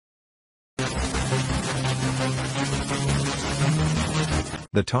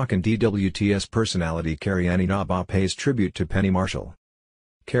The Talk and DWTS personality Carrie Inaba pays tribute to Penny Marshall.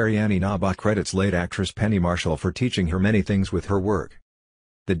 Carrie Inaba credits late actress Penny Marshall for teaching her many things with her work.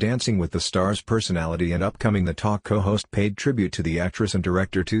 The Dancing with the Stars personality and upcoming The Talk co-host paid tribute to the actress and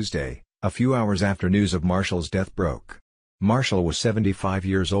director Tuesday, a few hours after news of Marshall's death broke. Marshall was 75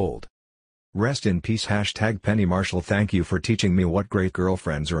 years old. Rest in peace. Penny Marshall, thank you for teaching me what great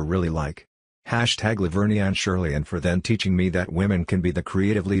girlfriends are really like. Laverne and Shirley, and for then teaching me that women can be the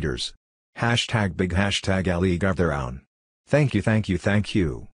creative leaders. Big Ali Gavtherown. Thank you.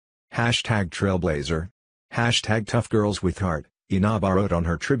 Trailblazer. Tough girls with heart, Inaba wrote on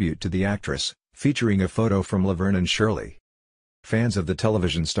her tribute to the actress, featuring a photo from Laverne and Shirley. Fans of the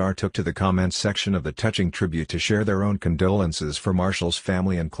television star took to the comments section of the touching tribute to share their own condolences for Marshall's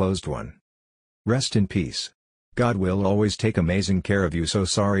family and closed one. Rest in peace. God will always take amazing care of you. So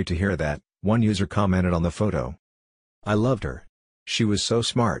sorry to hear that, one user commented on the photo. I loved her. She was so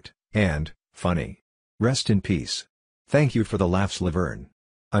smart, and funny. Rest in peace. Thank you for the laughs, Laverne.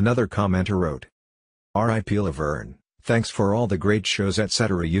 Another commenter wrote. R.I.P. Laverne, thanks for all the great shows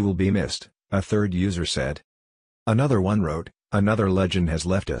etc. You will be missed, a third user said. Another one wrote, another legend has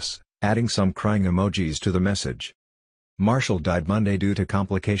left us, adding some crying emojis to the message. Marshall died Monday due to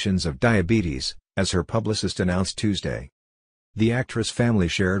complications of diabetes, as her publicist announced Tuesday. The actress family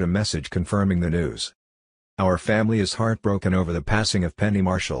shared a message confirming the news. Our family is heartbroken over the passing of Penny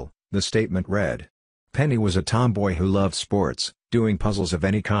Marshall, the statement read. Penny was a tomboy who loved sports, doing puzzles of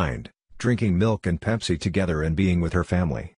any kind, drinking milk and Pepsi together and being with her family.